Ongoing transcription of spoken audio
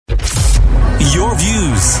Your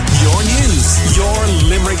views, your news, your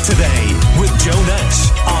Limerick Today with Joe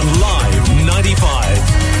Nash on Live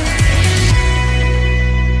 95.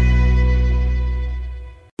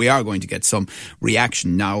 We are going to get some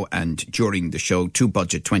reaction now and during the show to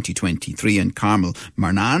Budget 2023, and Carmel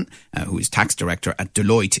Marnan, who is tax director at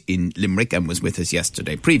Deloitte in Limerick and was with us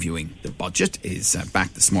yesterday previewing the budget, is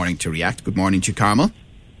back this morning to react. Good morning to you, Carmel.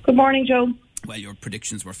 Good morning, Joe. Well, your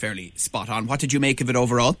predictions were fairly spot on. What did you make of it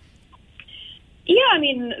overall? Yeah, I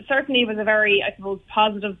mean, certainly it was a very, I suppose,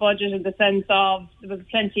 positive budget in the sense of there was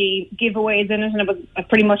plenty giveaways in it, and it was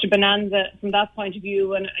pretty much a bonanza from that point of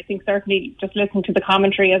view. And I think certainly just listening to the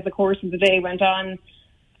commentary as the course of the day went on,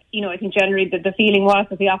 you know, I think generally the feeling was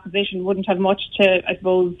that the opposition wouldn't have much to, I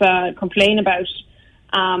suppose, complain about.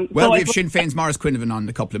 Well, we have Sinn Féin's Maurice Quinnivan on in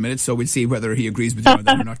a couple of minutes, so we'll see whether he agrees with you on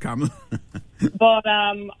that or not, Carmel. But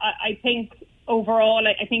I think overall,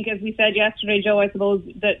 I think, as we said yesterday, Joe, I suppose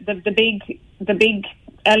the big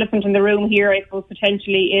elephant in the room here, I suppose,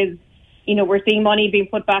 potentially is, you know, we're seeing money being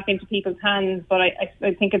put back into people's hands, but I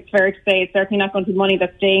think it's fair to say it's certainly not going to be money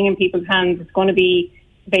that's staying in people's hands. It's going to be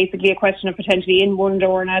basically a question of potentially in one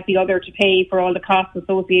door and out the other to pay for all the costs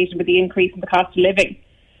associated with the increase in the cost of living.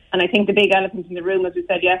 And I think the big elephant in the room, as we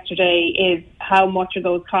said yesterday, is how much are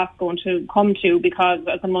those costs going to come to, because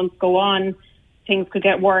as the months go on, things could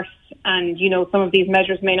get worse, and, you know, some of these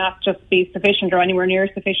measures may not just be sufficient or anywhere near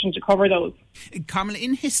sufficient to cover those. Carmel,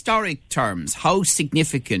 in historic terms, how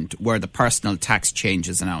significant were the personal tax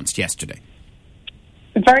changes announced yesterday?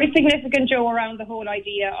 Very significant, Joe, around the whole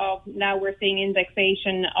idea of now we're seeing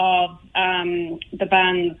indexation of the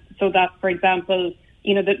bands, so that, for example,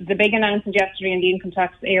 you know, the big announcement yesterday in the income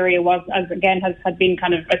tax area was, as again had been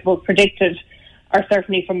kind of, I suppose, predicted, or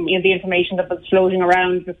certainly from, you know, the information that was floating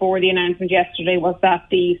around before the announcement yesterday, was that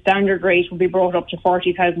the standard rate will be brought up to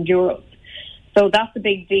 €40,000. So that's a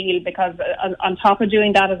big deal, because on top of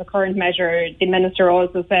doing that as a current measure, the minister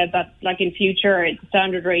also said that, like, in future, the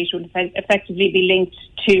standard rate would effectively be linked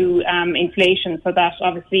to inflation. So that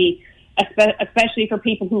obviously, especially for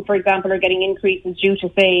people who, for example, are getting increases due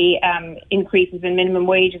to, say, increases in minimum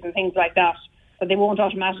wages and things like that, but they won't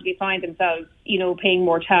automatically find themselves, you know, paying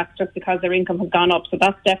more tax just because their income has gone up. So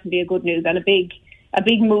that's definitely a good news and a big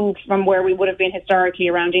move from where we would have been historically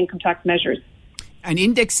around income tax measures. And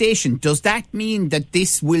indexation, does that mean that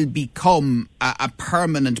this will become a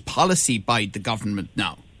permanent policy by the government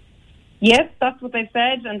now? Yes, that's what they've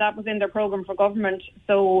said, and that was in their programme for government.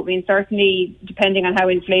 So, I mean, certainly depending on how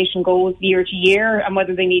inflation goes year to year and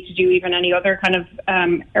whether they need to do even any other kind of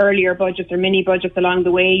earlier budgets or mini budgets along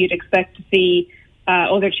the way, you'd expect to see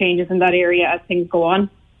other changes in that area as things go on.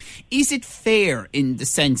 Is it fair in the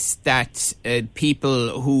sense that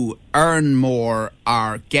people who earn more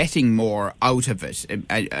are getting more out of it?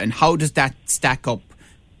 And how does that stack up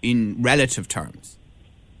in relative terms?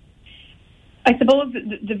 I suppose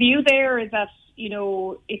the view there is that, you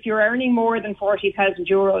know, if you're earning more than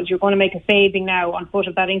 €40,000, you're going to make a saving now on foot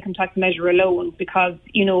of that income tax measure alone, because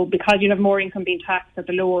you have more income being taxed at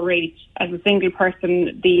the lower rate. As a single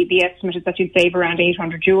person, the estimate is that you'd save around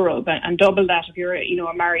 €800, and double that if you're, you know,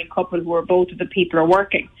 a married couple where both of the people are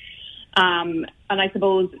working. And I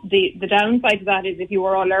suppose the downside to that is if you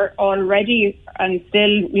are already and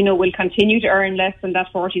still, you know, will continue to earn less than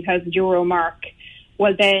that €40,000 mark,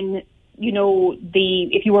 well then, you know,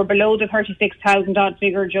 if you were below the 36,000 odd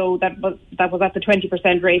figure, Joe, that was at the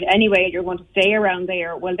 20% rate anyway, you're going to stay around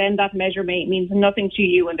there, well then that measure means nothing to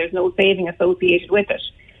you and there's no saving associated with it.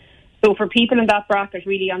 So for people in that bracket,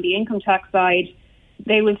 really on the income tax side,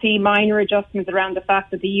 they will see minor adjustments around the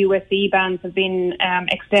fact that the USC bands have been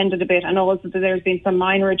extended a bit, and also that there's been some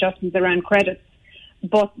minor adjustments around credits.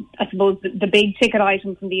 But I suppose the big ticket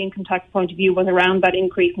item from the income tax point of view was around that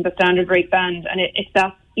increase in the standard rate band. And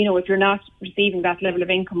if you're not receiving that level of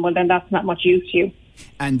income, well, then that's not much use to you.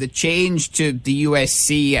 And the change to the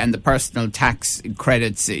USC and the personal tax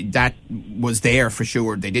credits, that was there for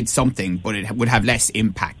sure. They did something, but it would have less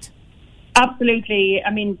impact. Absolutely. I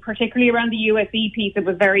mean, particularly around the USC piece, it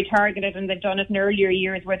was very targeted, and they've done it in earlier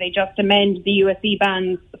years where they just amend the USC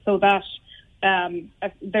bands so that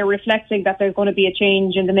they're reflecting that there's going to be a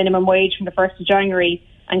change in the minimum wage from the 1st of January,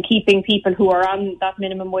 and keeping people who are on that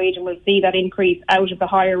minimum wage and will see that increase out of the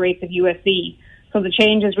higher rates of USC. So the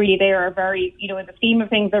changes really there are very, you know, in the scheme of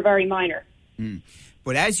things, they're very minor.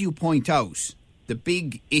 But as you point out, the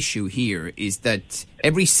big issue here is that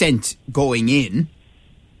every cent going in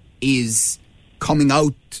is coming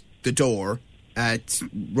out the door at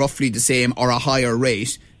roughly the same or a higher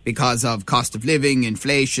rate because of cost of living,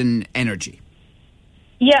 inflation, energy.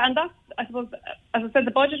 Yeah, and that's, I suppose, as I said,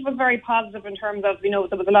 the budget was very positive in terms of, you know,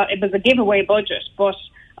 there was a lot, it was a giveaway budget, but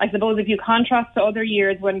I suppose if you contrast to other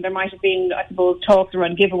years when there might have been, I suppose, talks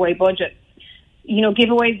around giveaway budgets,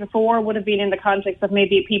 giveaways before would have been in the context of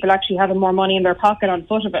maybe people actually having more money in their pocket on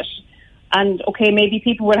foot of it. And okay, maybe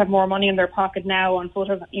people will have more money in their pocket now on foot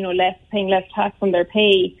of, paying less tax on their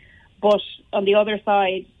pay. But on the other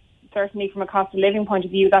side, certainly from a cost of living point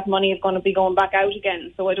of view, that money is going to be going back out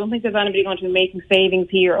again. So I don't think there's anybody going to be making savings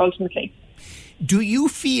here ultimately. Do you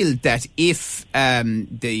feel that if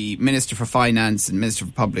the Minister for Finance and Minister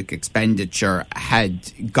for Public Expenditure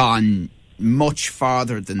had gone much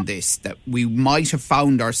farther than this, that we might have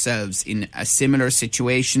found ourselves in a similar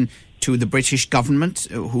situation to the British government,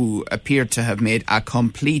 who appeared to have made a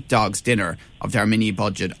complete dog's dinner of their mini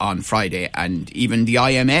budget on Friday, and even the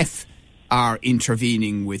IMF are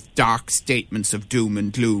intervening with dark statements of doom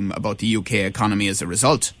and gloom about the UK economy as a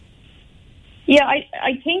result? Yeah,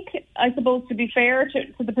 I think, I suppose, to be fair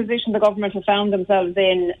to the position the government has found themselves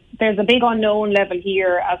in, there's a big unknown level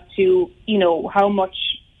here as to, how much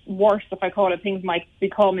worse, if I call it, things might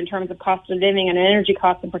become in terms of cost of living and energy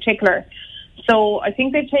costs in particular. So I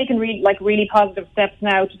think they've taken really positive steps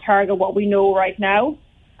now to target what we know right now.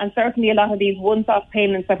 And certainly a lot of these once-off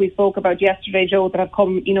payments that we spoke about yesterday, Joe, that have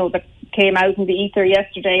come, that came out in the ether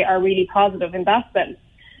yesterday are really positive in that sense.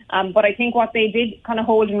 But I think what they did kind of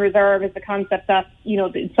hold in reserve is the concept that,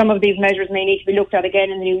 some of these measures may need to be looked at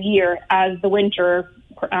again in the new year as the winter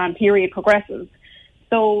period progresses.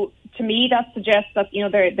 So to me, that suggests that,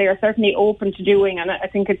 they are certainly open to doing, and I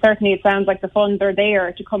think it sounds like the funds are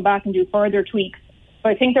there to come back and do further tweaks. So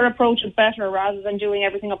I think their approach is better rather than doing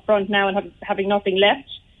everything up front now and having nothing left,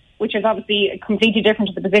 which is obviously completely different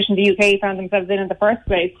to the position the UK found themselves in the first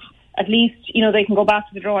place. At least, they can go back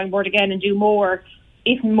to the drawing board again and do more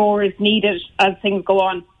if more is needed as things go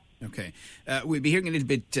on. OK. We'll be hearing a little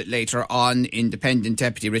bit later on. Independent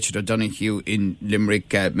Deputy Richard O'Donoghue in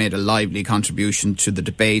Limerick made a lively contribution to the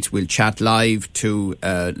debate. We'll chat live to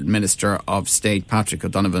Minister of State Patrick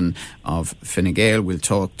O'Donovan of Fine Gael. We'll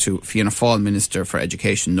talk to Fianna Fáil Minister for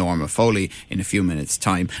Education Norma Foley in a few minutes'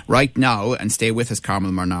 time. Right now, and stay with us,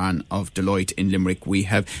 Carmel Marnan of Deloitte in Limerick, we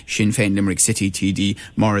have Sinn Féin Limerick City TD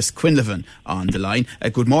Maurice Quinlivan on the line.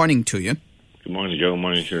 Good morning to you. Good morning, Joe. Good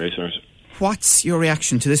morning to your listeners. What's your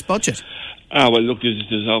reaction to this budget? Well, look,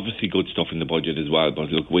 there's obviously good stuff in the budget as well, but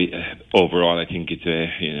look, overall, I think it's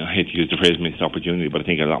I hate to use the phrase missed opportunity, but I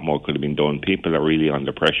think a lot more could have been done. People are really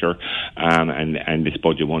under pressure, and this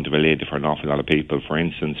budget won't have related for an awful lot of people. For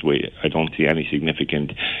instance, I don't see any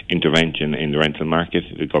significant intervention in the rental market.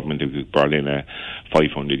 The government has brought in a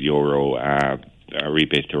 €500 a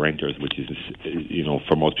rebate to renters, which is,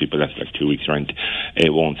 for most people that's like 2 weeks' rent.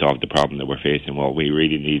 It won't solve the problem that we're facing. What we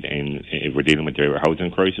really need, if we're dealing with the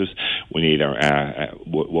housing crisis, we need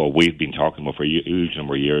what we've been talking about for a huge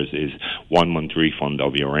number of years is 1 month refund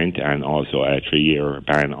of your rent and also a 3-year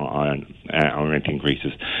ban on rent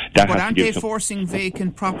increases. But aren't they forcing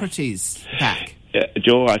vacant properties back?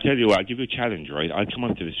 Joe, I'll tell you what, I'll give you a challenge, right? I'll come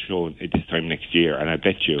onto this show at this time next year and I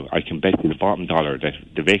can bet you the bottom dollar that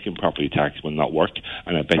the vacant property tax will not work,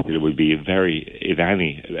 and I bet that it will be if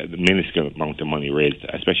any, minuscule amount of money raised,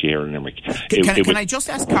 especially here in Limerick. Can I just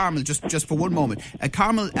ask Carmel, just for one moment,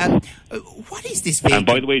 Carmel, what is this vacant? And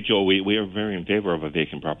by the way, Joe, we are very in favour of a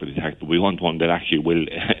vacant property tax, but we want one that actually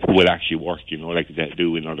will actually work, like they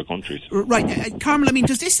do in other countries. Right. Carmel, I mean,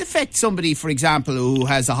 does this affect somebody, for example, who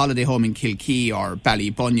has a holiday home in Kilkee or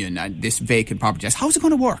Ballybunion and this vacant property? How's it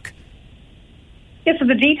going to work? Yes, so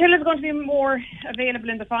the detail is going to be more available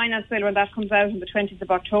in the finance bill when that comes out on the 20th of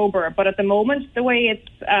October. But at the moment, the way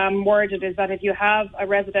it's worded is that if you have a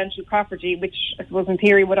residential property, which I suppose in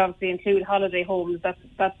theory would obviously include holiday homes,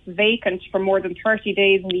 that's vacant for more than 30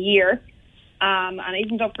 days in the year, and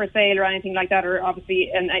isn't up for sale or anything like that, or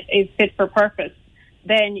obviously and is fit for purpose,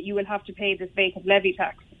 then you will have to pay this vacant levy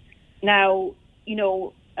tax. Now,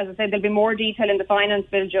 as I said, there'll be more detail in the finance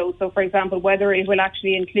bill, Joe. So, for example, whether it will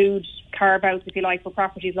actually include carve-outs, if you like, for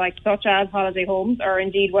properties such as holiday homes, or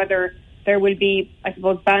indeed whether there will be, I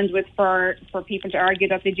suppose, bandwidth for people to argue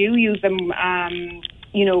that they do use them,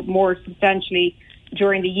 more substantially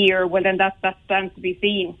during the year. Well, then that stands to be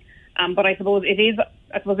seen. But I suppose it is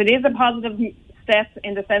a positive step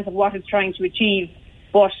in the sense of what it's trying to achieve.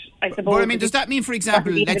 But I suppose. But I mean, does that mean, for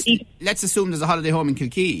example, let's assume there's a holiday home in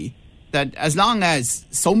Kilkee, that as long as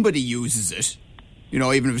somebody uses it,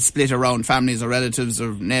 even if it's split around families or relatives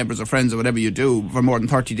or neighbours or friends or whatever you do for more than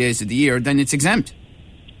 30 days of the year, then it's exempt.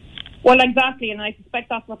 Well, exactly, and I suspect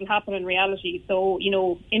that's what will happen in reality. So,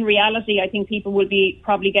 in reality, I think people will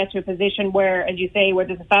probably get to a position where, as you say, where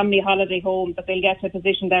there's a family holiday home, that they'll get to a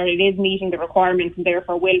position that it is meeting the requirements and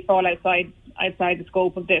therefore will fall outside the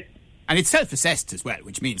scope of this. And it's self-assessed as well,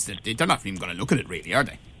 which means that they're not even going to look at it, really, are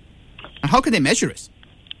they? And how can they measure it?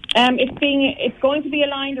 It's going to be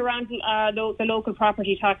aligned around the local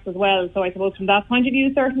property tax as well. So I suppose from that point of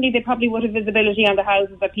view, certainly they probably would have visibility on the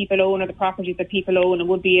houses that people own or the properties that people own, and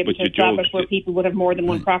would be able to establish where people would have more than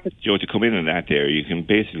one property. Joe, to come in on that there, you can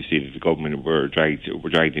basically see that the government were dragged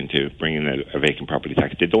into bringing a vacant property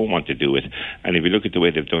tax. They don't want to do it. And if you look at the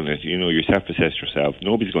way they've done it, you self-assess yourself.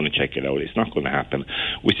 Nobody's going to check it out. It's not going to happen.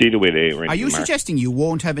 We see the way they... Are you suggesting you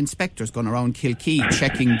won't have inspectors going around Kilkee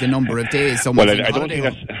checking the number of days someone's in I don't think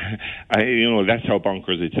that's... that's how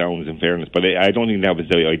bonkers it sounds, in fairness. But I don't think that was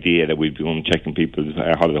the idea, that we'd be going checking people's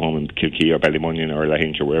holiday home in Kilkee or Ballymunnion or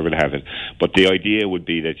Lahinch or wherever they have it. But the idea would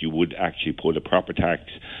be that you would actually put a proper tax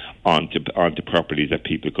onto properties that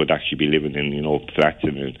people could actually be living in, flats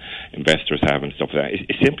and investors have and stuff like that.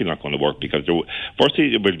 It's simply not going to work, because firstly,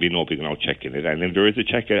 there will be no people out checking it, and if there is a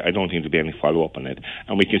check, I don't think there'll be any follow-up on it.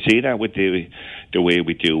 And we can see that with the way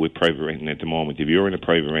we do with private renting at the moment. If you're in a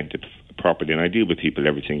private rented property, and I deal with people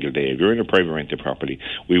every single day, if you're in a private rented property,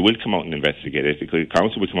 we will come out and investigate it. The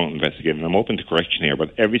council will come out and investigate it, and I'm open to correction here,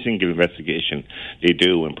 but every single investigation they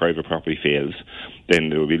do when private property fails, then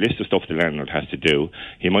there will be a list of stuff the landlord has to do.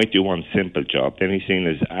 He might do one simple job, then he's seen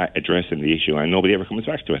as addressing the issue, and nobody ever comes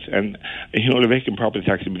back to it. And the vacant property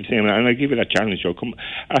tax will be the same. And I give you that challenge, Joe. Come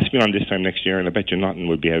ask me on this time next year, and I bet you nothing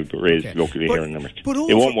will be able to raise locally here in Limerick.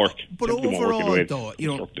 It won't work. But overall, though,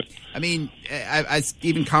 I mean, as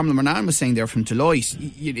even Carmel Mernan was saying there from Deloitte,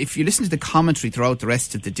 if you listen to the commentary throughout the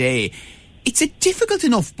rest of the day, it's a difficult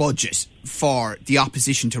enough budget for the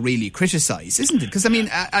opposition to really criticise, isn't it? Because, I mean,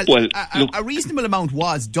 a reasonable amount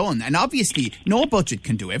was done, and obviously no budget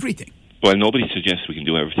can do everything. Well, nobody suggests we can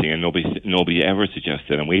do everything, and nobody ever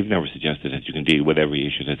suggested, and we've never suggested that you can deal with every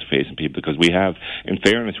issue that's facing people, because we have, in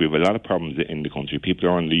fairness, we have a lot of problems in the country. People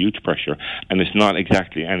are under huge pressure, and it's not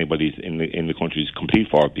exactly anybody's in the country's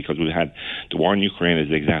complete fault, because we had the war in Ukraine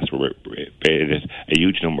has exacerbated a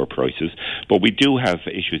huge number of prices, but we do have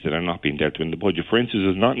issues that are not being dealt with in the budget. For instance,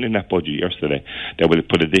 there's nothing in that budget yesterday that will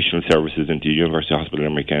put additional services into University Hospital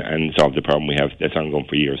Limerick and solve the problem we have that's ongoing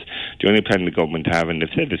for years. The only plan the government have, and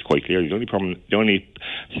they've said this quite clearly, the only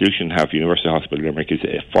solution to have for University Hospital Limerick is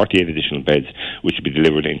 48 additional beds, which will be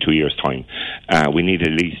delivered in 2 years' time. We need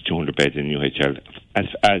at least 200 beds in UHL,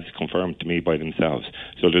 as confirmed to me by themselves.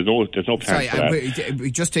 So there's no plan for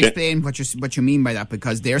that. Just to explain what you mean by that,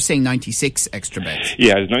 because they're saying 96 extra beds.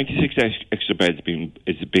 Yeah, there's 96 extra beds being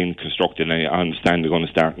constructed, and I understand they're going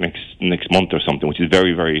to start next month or something, which is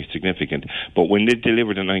very, very significant. But when they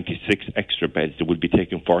deliver the 96 extra beds, they will be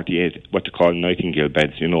taking 48 what they call Nightingale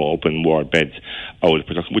beds, open ward beds out of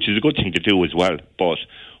production, which is a good thing to do as well, but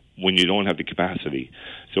when you don't have the capacity.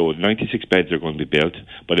 So 96 beds are going to be built,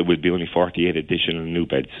 but it will be only 48 additional new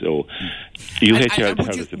beds. So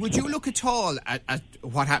would you look at all at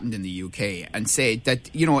what happened in the UK and say that,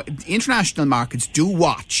 international markets do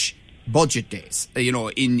watch budget days,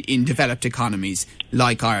 in developed economies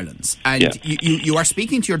like Ireland's, and you are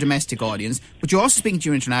speaking to your domestic audience, but you're also speaking to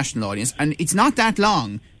your international audience, and it's not that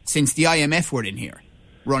long since the IMF were in here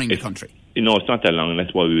running the country. It's not that long, and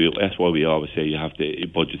that's why we always say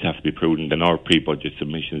budgets have to be prudent, and our pre-budget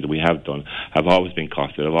submissions that we have done have always been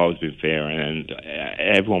costed, have always been fair, and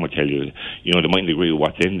everyone will tell you, they mightn't agree with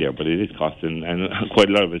what's in there, but it is costed, and quite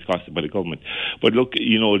a lot of it's costed by the government. But look,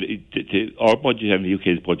 our budget and the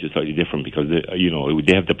UK's budget is slightly different, because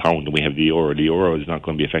they have the pound and we have the euro. The euro is not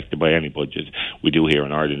going to be affected by any budget we do here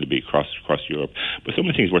in Ireland to be across Europe. But some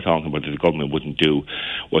of the things we're talking about that the government wouldn't do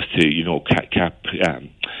was to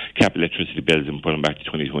cap electricity bills and put them back to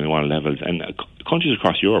 2021 levels, and countries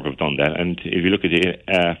across Europe have done that. And if you look at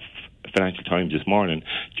the Financial Times this morning,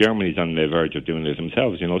 Germany's on the verge of doing it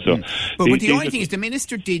themselves, But the only thing is, the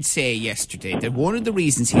minister did say yesterday that one of the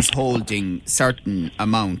reasons he's holding certain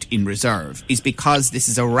amount in reserve is because this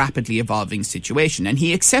is a rapidly evolving situation, and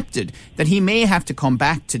he accepted that he may have to come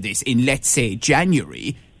back to this in, let's say,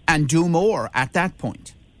 January and do more at that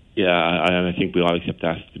point. Yeah, and I think we all accept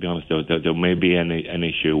that, to be honest. There may be an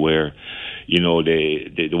issue where,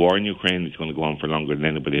 the war in Ukraine is going to go on for longer than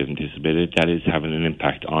anybody has anticipated. That is having an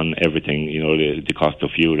impact on everything. The cost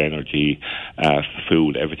of fuel, energy,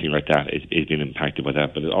 food, everything like that is being impacted by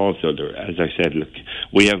that. But also, as I said, look,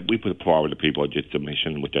 we put forward a pre-budget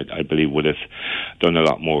submission, which I believe would have done a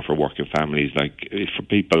lot more for working families. Like, for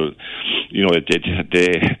people,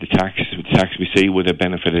 the tax we see would have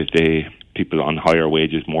benefited the people on higher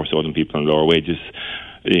wages more so than people on lower wages.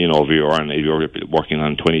 you know, if you were working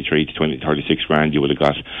on 23 to 36 grand, you would have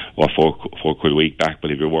got £4 a week back.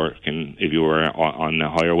 But if you were on a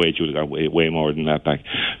higher wage, you would have got way more than that back.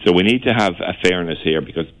 So we need to have a fairness here,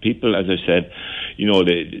 because people, as I said, you know,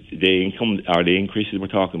 the income or the increases we're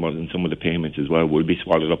talking about in some of the payments as well will be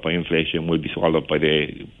swallowed up by inflation, will be swallowed up by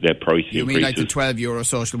the price increases. You mean like the €12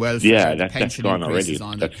 social welfare? Yeah, that's gone already.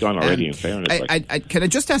 That's gone already. In fairness, can I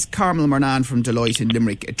just ask Carmel Murnan from Deloitte in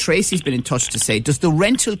Limerick? Tracy's been in touch to say, does the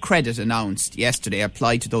rental credit announced yesterday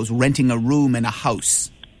apply to those renting a room in a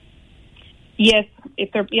house? Yes,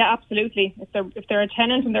 absolutely. If they're a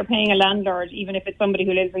tenant and they're paying a landlord, even if it's somebody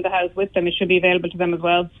who lives in the house with them, it should be available to them as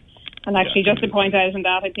well. And actually, just to point out on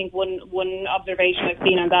that, I think one observation I've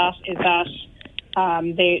seen on that is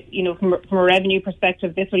that they, you know, from a revenue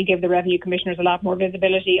perspective, this will give the revenue commissioners a lot more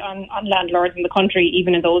visibility on landlords in the country,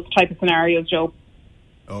 even in those type of scenarios, Joe.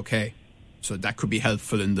 Okay, so that could be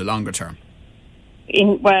helpful in the longer term.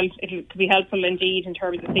 It could be helpful indeed in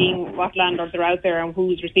terms of seeing what landlords are out there and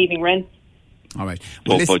who's receiving rent. All right.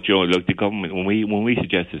 But Joe, look, the government, when we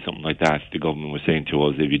suggested something like that, the government was saying to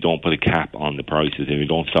us, if you don't put a cap on the prices, if you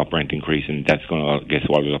don't stop rent increasing, that's going to get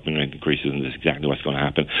swallowed up in rent increases, and that's exactly what's going to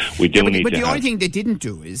happen. But the only thing they didn't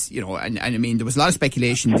do is, you know, and I mean, there was a lot of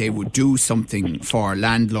speculation they would do something for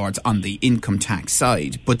landlords on the income tax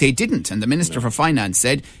side, but they didn't. And the Minister for Finance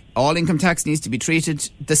said all income tax needs to be treated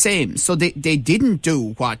the same. So they didn't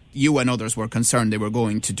do what you and others were concerned they were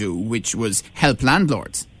going to do, which was help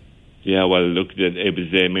landlords. Yeah, well, look, it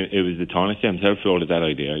was the Taoiseach himself who floated that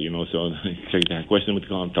idea, you know, so take that question with the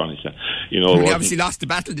Taoiseach. You know, he obviously lost the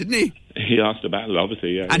battle, didn't he? He lost the battle,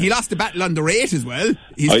 obviously, yeah. And he lost the battle on the rate as well.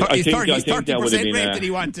 He's 30% rate that he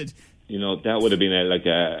wanted. You know, that would have been like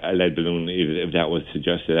a lead balloon if that was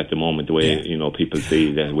suggested at the moment, the way, you know, people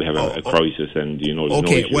see that we have a crisis and, you know, there's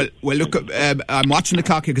okay, no well, look, I'm watching the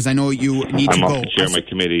clock here because I know you need to go. I'm chairing my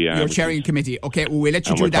committee. You're chairing a committee. Okay, well, we'll let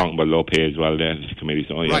you do that. And we're talking about low pay as well there, this committee.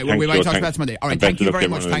 So, yeah, right, well, we might talk about that Monday. All right, thank you very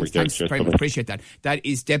much. Thanks very much. Appreciate that. That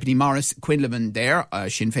is Deputy Maurice Quinlivan there,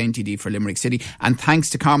 Sinn Féin TD for Limerick City. And thanks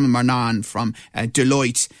to Carmel Murnan from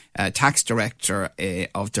Deloitte, Tax Director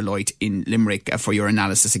of Deloitte in Limerick, for your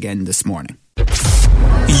analysis again this morning.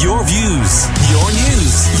 Your views, your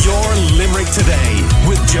news, your Limerick Today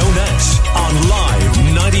with Joe